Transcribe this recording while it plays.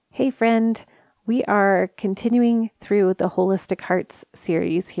Hey friend, we are continuing through the Holistic Hearts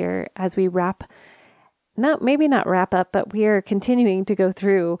series here as we maybe not wrap up, but we are continuing to go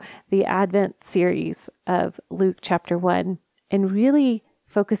through the Advent series of Luke chapter 1 and really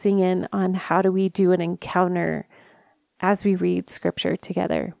focusing in on how do we do an encounter as we read scripture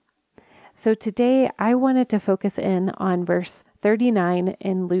together. So today I wanted to focus in on verse 39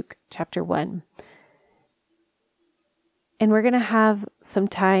 in Luke chapter 1. And we're going to have some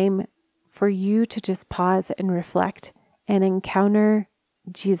time for you to just pause and reflect and encounter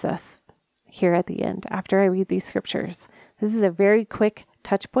Jesus here at the end after I read these scriptures. This is a very quick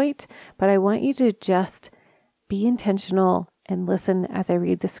touch point, but I want you to just be intentional and listen as I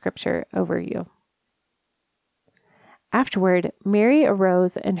read the scripture over you. Afterward, Mary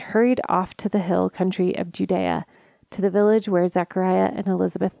arose and hurried off to the hill country of Judea, to the village where Zechariah and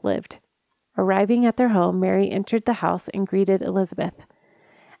Elizabeth lived. Arriving at their home, Mary entered the house and greeted Elizabeth.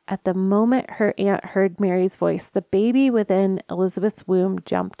 At the moment her aunt heard Mary's voice, the baby within Elizabeth's womb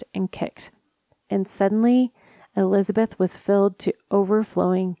jumped and kicked. And suddenly, Elizabeth was filled to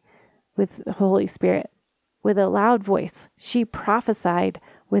overflowing with the Holy Spirit. With a loud voice, she prophesied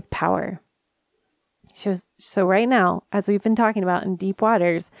with power. So right now, as we've been talking about in Deep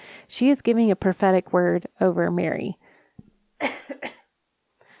Waters, she is giving a prophetic word over Mary.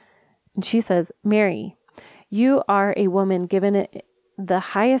 And she says, Mary, you are a woman given the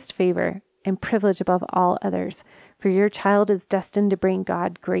highest favor and privilege above all others, for your child is destined to bring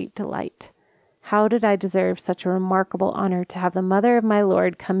God great delight. How did I deserve such a remarkable honor to have the mother of my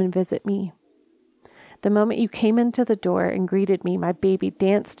Lord come and visit me? The moment you came into the door and greeted me, my baby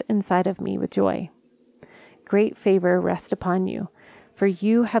danced inside of me with joy. Great favor rests upon you, for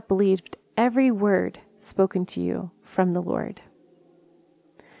you have believed every word spoken to you from the Lord.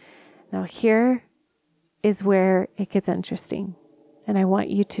 Now here is where it gets interesting, and I want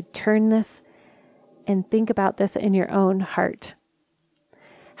you to turn this and think about this in your own heart.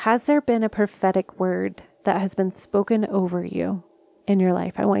 Has there been a prophetic word that has been spoken over you in your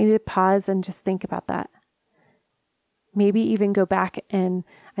life? I want you to pause and just think about that. Maybe even go back, and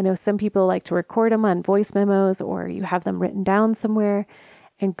I know some people like to record them on voice memos, or you have them written down somewhere,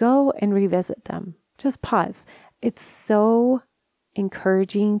 and go and revisit them. Just pause. It's so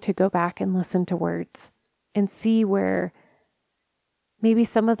encouraging to go back and listen to words and see where maybe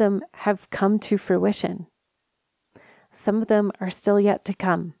some of them have come to fruition. Some of them are still yet to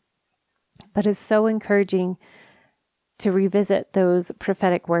come, but it's so encouraging to revisit those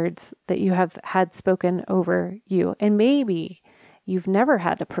prophetic words that you have had spoken over you. And maybe you've never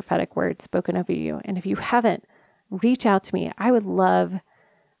had a prophetic word spoken over you. And if you haven't, reach out to me. I would love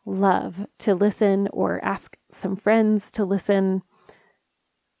to listen, or ask some friends to listen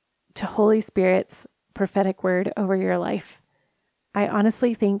to Holy Spirit's prophetic word over your life. I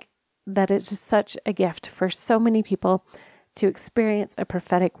honestly think that it's just such a gift for so many people to experience a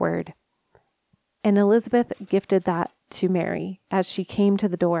prophetic word. And Elizabeth gifted that to Mary as she came to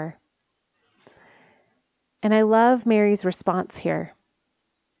the door. And I love Mary's response here.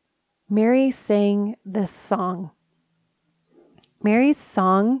 Mary sang this song. Mary's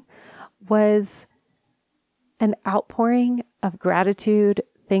song was an outpouring of gratitude,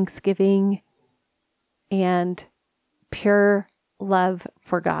 thanksgiving, and pure love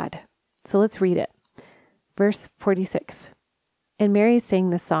for God. So let's read it. Verse 46. And Mary sang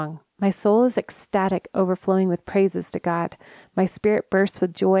this song. My soul is ecstatic, overflowing with praises to God. My spirit bursts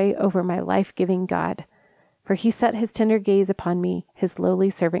with joy over my life-giving God. For he set his tender gaze upon me, his lowly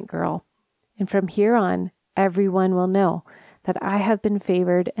servant girl. And from here on, everyone will know that I have been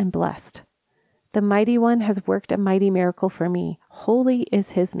favored and blessed. The Mighty One has worked a mighty miracle for me. Holy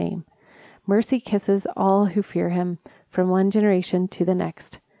is his name. Mercy kisses all who fear him from one generation to the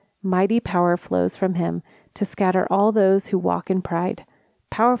next. Mighty power flows from him to scatter all those who walk in pride.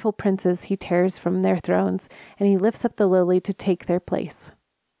 Powerful princes he tears from their thrones, and he lifts up the lowly to take their place.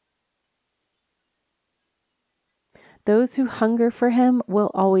 Those who hunger for him will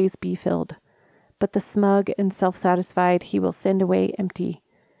always be filled, but the smug and self-satisfied he will send away empty,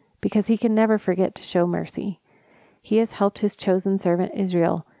 because he can never forget to show mercy. He has helped his chosen servant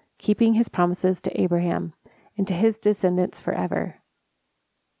Israel, keeping his promises to Abraham and to his descendants forever.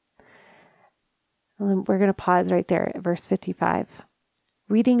 And we're going to pause right there at verse 55,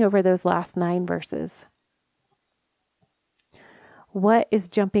 reading over those last 9 verses. What is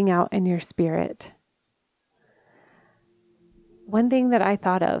jumping out in your spirit? One thing that I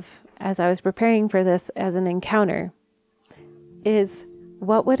thought of as I was preparing for this as an encounter is,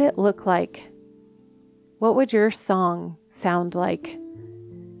 what would it look like? What would your song sound like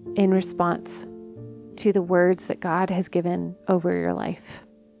in response to the words that God has given over your life?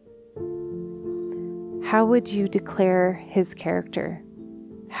 How would you declare his character?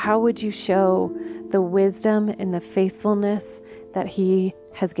 How would you show the wisdom and the faithfulness that he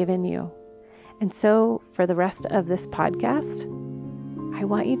has given you? And so for the rest of this podcast, I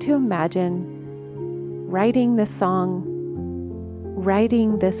want you to imagine writing this song,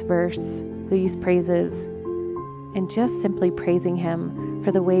 writing this verse, these praises, and just simply praising him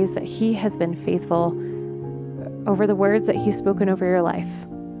for the ways that he has been faithful over the words that he's spoken over your life.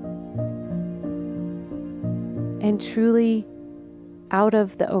 And truly, out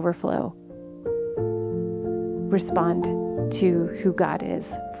of the overflow, respond to who God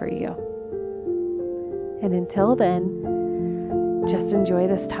is for you. And until then, just enjoy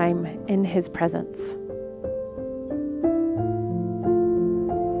this time in his presence.